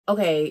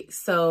Okay,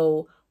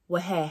 so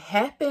what had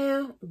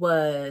happened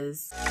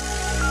was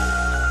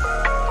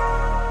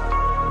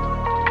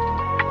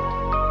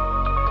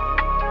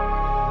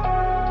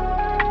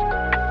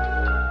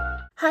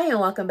hi and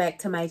welcome back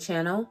to my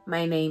channel.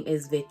 My name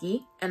is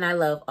Vicky and I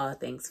love all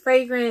things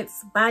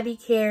fragrance, body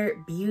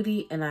care,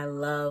 beauty, and I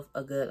love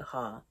a good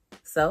haul.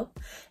 So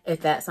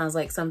if that sounds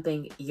like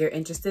something you're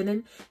interested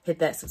in, hit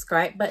that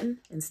subscribe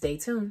button and stay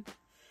tuned.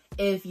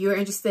 If you're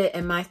interested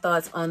in my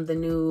thoughts on the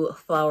new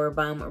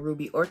Flowerbomb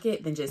Ruby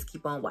Orchid, then just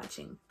keep on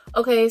watching.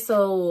 Okay,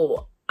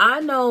 so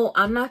I know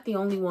I'm not the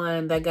only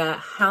one that got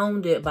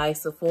hounded by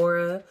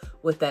Sephora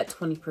with that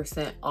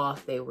 20%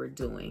 off they were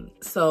doing.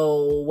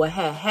 So what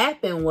had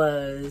happened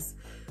was,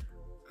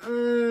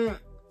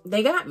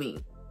 they got me.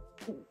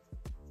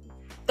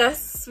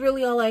 That's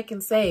really all I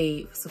can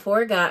say.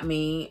 Sephora got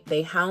me.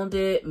 They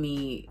hounded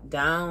me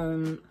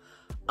down.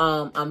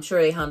 I'm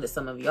sure they hounded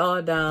some of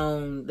y'all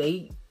down.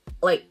 They,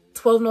 like,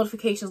 12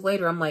 notifications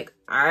later, I'm like,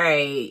 all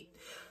right,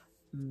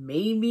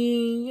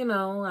 maybe, you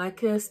know, I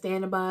could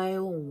stand to buy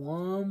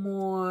one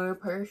more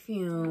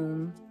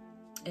perfume.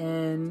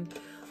 And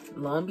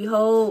lo and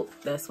behold,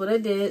 that's what I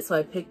did. So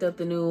I picked up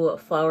the new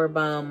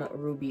Flowerbomb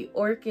Ruby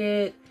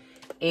Orchid,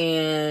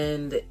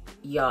 and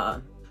yeah.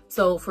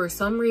 So for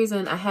some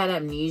reason, I had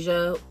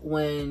amnesia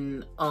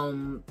when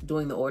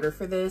doing the order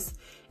for this,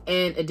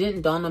 and it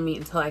didn't dawn on me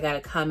until I got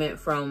a comment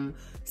from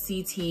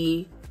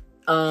CT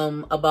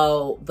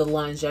about the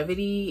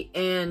longevity,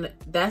 and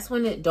that's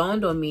when it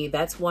dawned on me.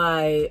 That's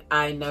why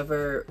I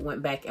never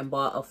went back and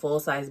bought a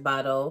full-size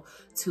bottle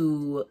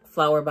to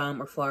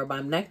Flowerbomb or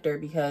Flowerbomb Nectar,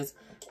 because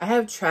I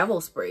have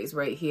travel sprays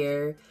right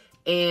here,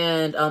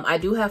 and I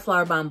do have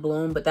Flowerbomb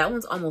Bloom, but that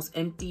one's almost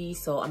empty,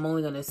 so I'm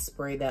only gonna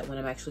spray that when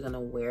I'm actually gonna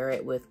wear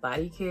it with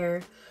body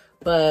care.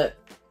 But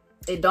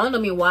it dawned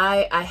on me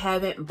why I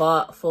haven't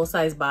bought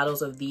full-size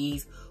bottles of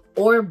these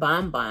or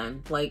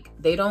Bonbon. Like,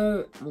 they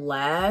don't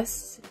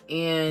last.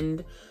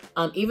 And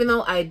even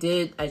though I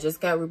just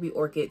got Ruby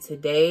Orchid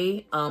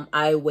today,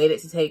 I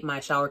waited to take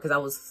my shower because I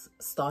was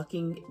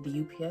stalking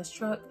the UPS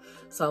truck.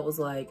 So I was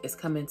like, it's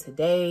coming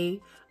today,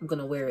 I'm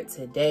gonna wear it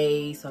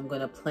today, so I'm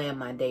gonna plan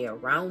my day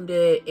around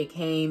it. It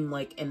came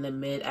like in the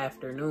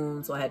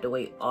mid-afternoon, so I had to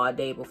wait all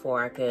day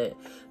before I could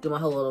do my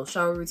whole little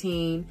shower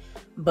routine.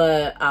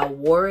 But I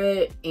wore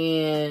it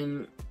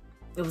and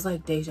it was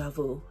like deja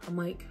vu. I'm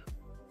like,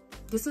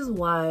 this is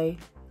why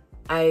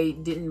I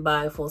didn't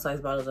buy full-size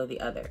bottles of the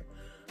other.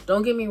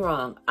 Don't get me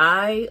wrong,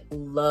 I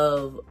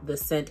love the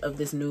scent of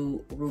this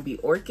new Ruby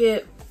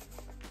Orchid.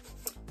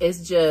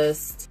 It's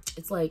just,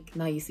 it's like,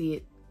 now you see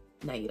it,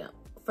 now you don't.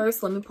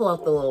 First, let me pull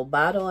out the little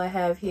bottle I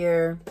have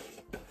here.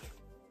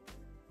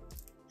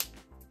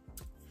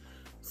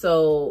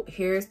 So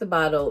here's the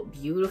bottle,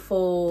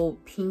 beautiful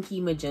pinky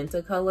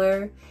magenta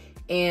color.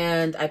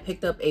 And I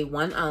picked up a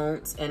 1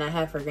 ounce, and I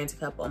have fragrance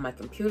cup on my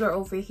computer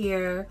over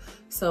here.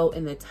 So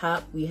in the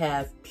top, we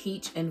have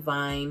peach and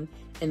vine.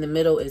 In the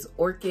middle is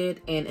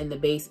orchid, and in the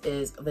base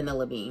is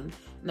vanilla bean.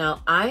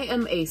 Now, I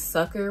am a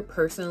sucker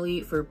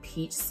personally for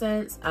peach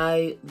scents.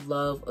 I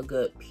love a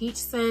good peach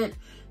scent.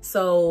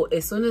 So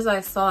as soon as I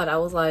saw it, I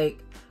was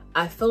like,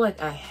 I feel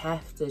like I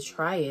have to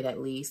try it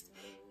at least.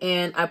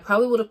 And I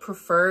probably would have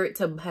preferred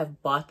to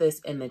have bought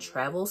this in the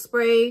travel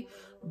spray,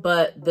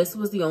 but this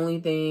was the only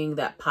thing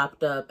that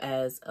popped up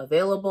as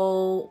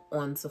available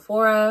on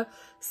Sephora.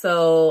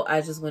 So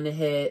I just went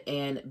ahead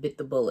and bit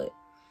the bullet.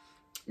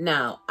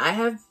 Now, I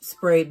have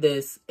sprayed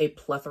this a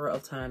plethora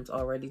of times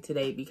already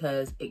today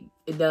because it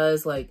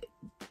does like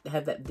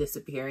have that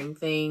disappearing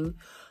thing.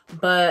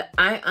 But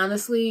I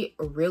honestly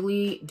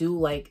really do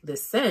like the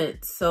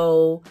scent.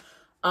 So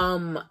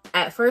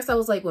at first I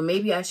was like, well,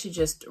 maybe I should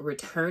just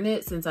return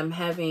it since I'm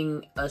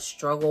having a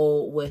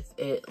struggle with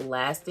it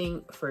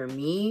lasting for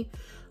me.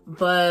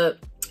 But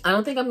I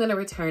don't think I'm gonna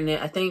return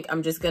it. I think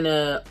I'm just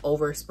gonna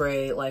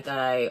overspray like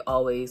I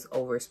always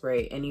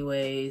overspray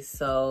anyways.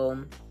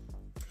 So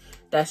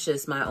that's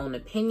just my own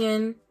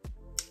opinion.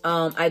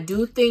 I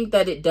do think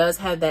that it does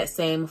have that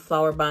same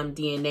Flowerbomb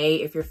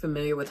DNA. If you're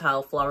familiar with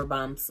how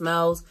Flowerbomb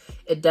smells,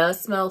 it does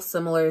smell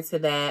similar to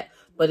that,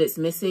 but it's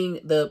missing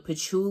the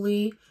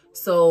patchouli.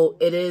 So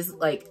it is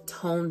like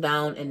toned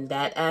down in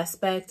that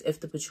aspect if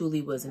the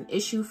patchouli was an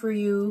issue for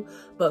you.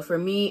 But for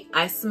me,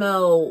 I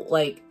smell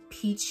like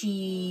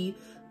peachy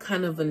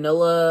kind of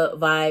vanilla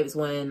vibes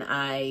when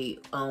I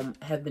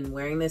have been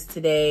wearing this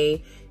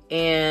today.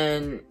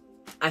 And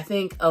I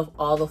think of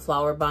all the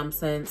Flowerbomb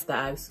scents that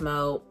I've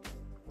smelled,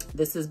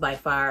 this is by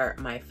far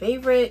my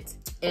favorite.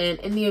 And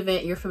in the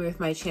event you're familiar with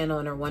my channel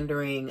and are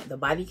wondering the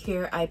body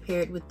care I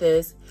paired with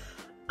this,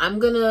 I'm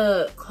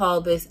gonna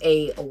call this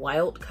a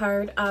wild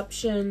card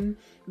option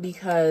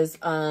because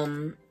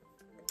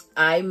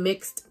I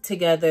mixed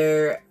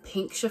together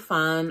Pink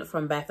Chiffon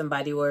from Bath &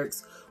 Body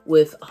Works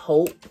with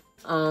Hope.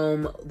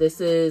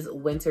 This is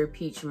Winter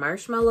Peach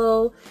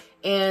Marshmallow,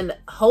 and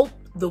Hope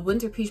the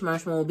Winter Peach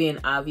Marshmallow will be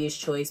an obvious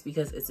choice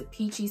because it's a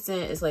peachy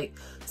scent. It's like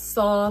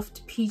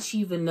soft,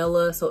 peachy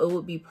vanilla. So it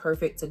would be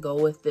perfect to go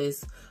with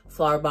this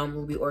Flowerbomb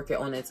Ruby Orchid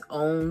on its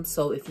own.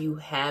 So if you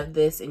have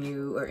this and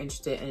you are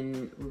interested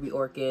in Ruby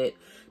Orchid,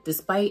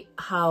 despite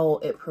how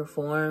it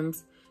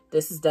performs,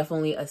 this is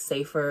definitely a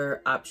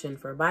safer option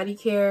for body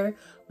care.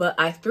 But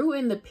I threw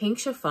in the pink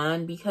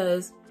chiffon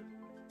because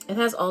it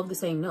has all of the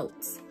same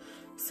notes.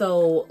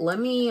 So let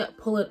me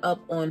pull it up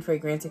on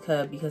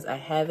Fragrantica because I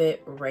have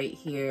it right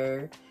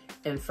here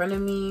in front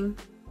of me.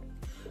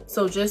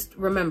 So just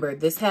remember,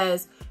 this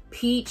has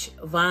peach,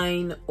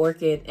 vine,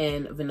 orchid,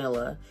 and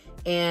vanilla.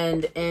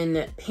 And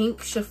in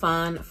pink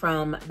chiffon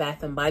from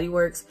Bath & Body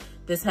Works,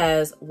 this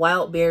has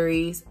wild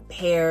berries,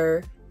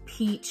 pear,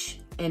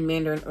 peach, and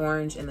mandarin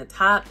orange in the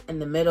top. In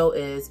the middle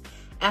is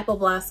apple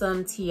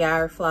blossom,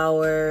 tiara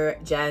flower,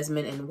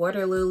 jasmine, and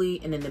water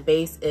lily. And in the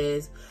base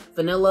is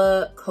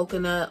vanilla,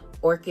 coconut,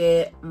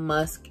 orchid,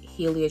 musk,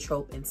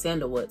 heliotrope, and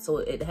sandalwood. So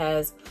it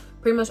has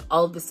pretty much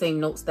all of the same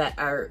notes that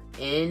are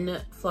in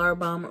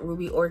Flowerbomb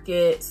Ruby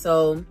Orchid.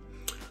 So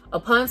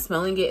upon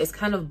smelling it, it's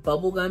kind of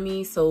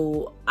bubblegummy.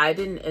 So I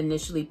didn't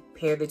initially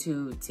pair the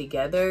two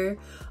together,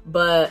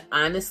 but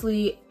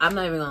honestly, I'm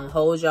not even gonna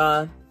hold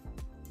y'all.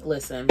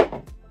 Listen,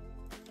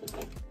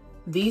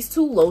 these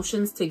two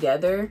lotions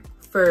together,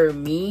 for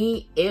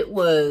me, it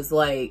was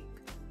like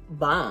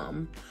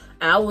bomb.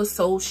 I was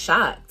so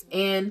shocked.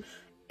 And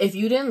if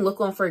you didn't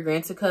look on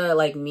Fragrantica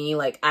like me,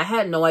 like I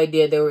had no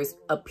idea there was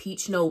a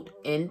peach note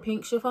in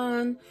pink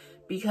chiffon,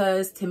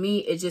 because to me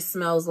it just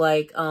smells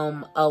like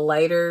a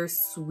lighter,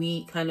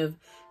 sweet kind of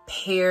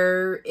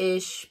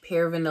pear-ish,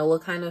 pear vanilla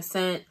kind of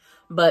scent.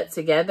 But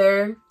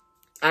together,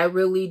 I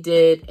really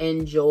did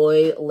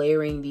enjoy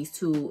layering these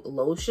two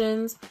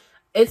lotions.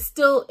 It's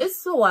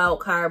a wild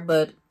card,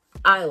 but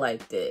I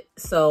liked it.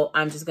 So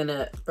I'm just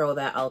gonna throw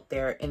that out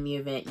there in the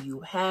event you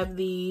have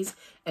these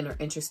and are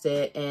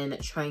interested in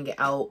trying it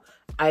out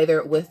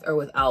either with or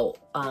without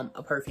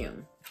a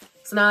perfume.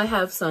 So now I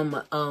have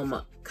some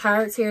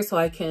cards here so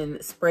I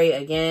can spray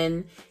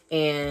again.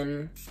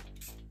 And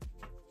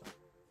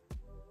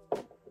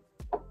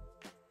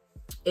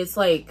it's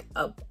like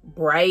a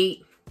bright,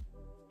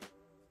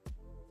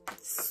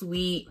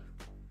 sweet,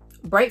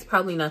 bright's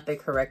probably not the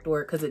correct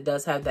word because it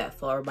does have that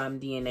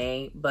Flowerbomb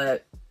DNA,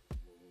 but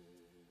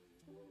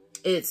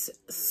it's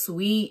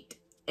sweet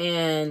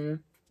and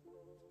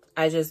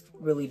I just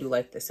really do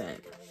like the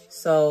scent.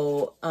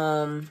 So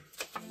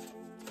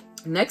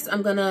next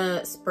I'm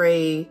gonna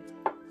spray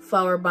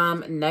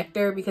Flowerbomb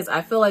Nectar because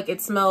I feel like it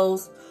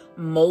smells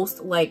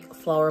most like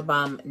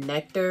Flowerbomb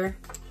Nectar.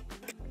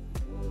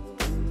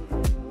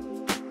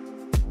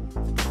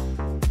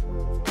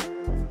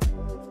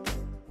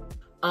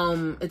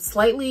 It's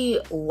slightly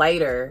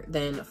lighter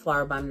than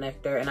Flowerbomb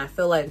Nectar, and I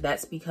feel like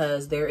that's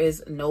because there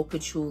is no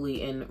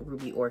patchouli in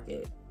Ruby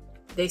Orchid.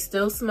 They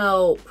still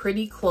smell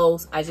pretty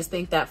close. I just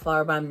think that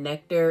Flowerbomb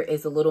Nectar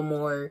is a little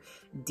more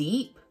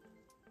deep,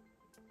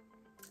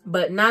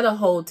 but not a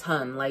whole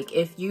ton. Like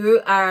if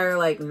you are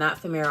like not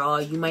familiar at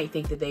all, you might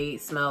think that they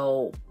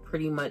smell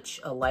pretty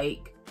much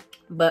alike.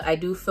 But I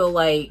do feel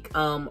like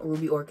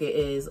Ruby Orchid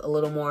is a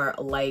little more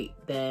light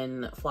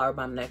than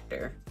Flowerbomb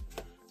Nectar.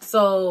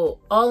 So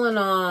all in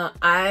all,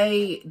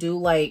 I do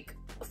like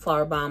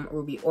Flowerbomb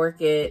Ruby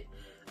Orchid.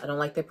 I don't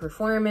like the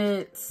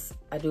performance.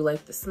 I do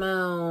like the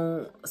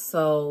smell.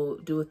 So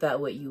do with that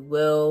what you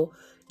will.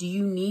 Do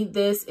you need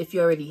this if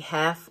you already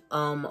have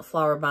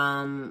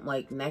Flowerbomb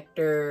like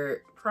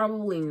Nectar?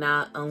 Probably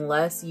not,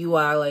 unless you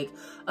are like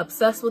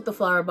obsessed with the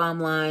Flowerbomb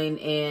line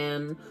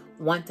and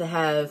want to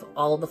have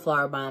all of the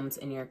Flowerbombs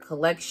in your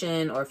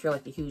collection, or if you're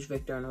like a huge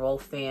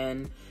Viktor&Rolf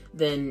fan,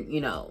 then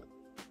you know,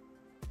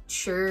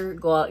 sure,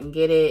 go out and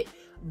get it.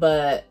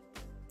 But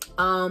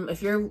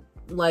if you're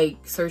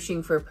like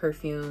searching for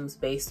perfumes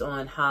based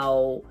on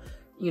how,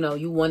 you know,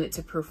 you want it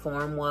to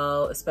perform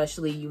well,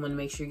 especially you want to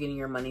make sure you're getting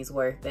your money's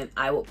worth, then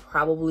I would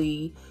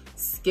probably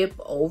skip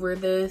over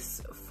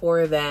this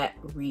for that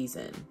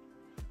reason.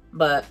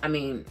 But I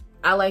mean,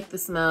 I like the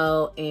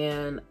smell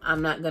and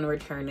I'm not gonna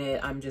return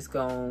it. I'm just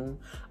gonna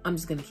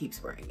keep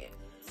spraying it.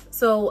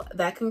 So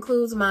that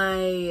concludes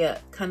my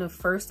kind of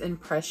first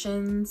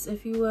impressions,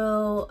 if you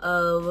will,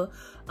 of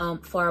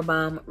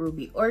Flowerbomb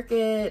Ruby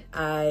Orchid.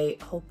 I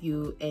hope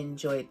you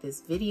enjoyed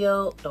this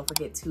video. Don't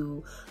forget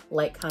to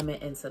like,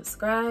 comment, and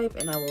subscribe,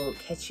 and I will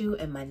catch you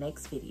in my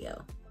next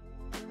video.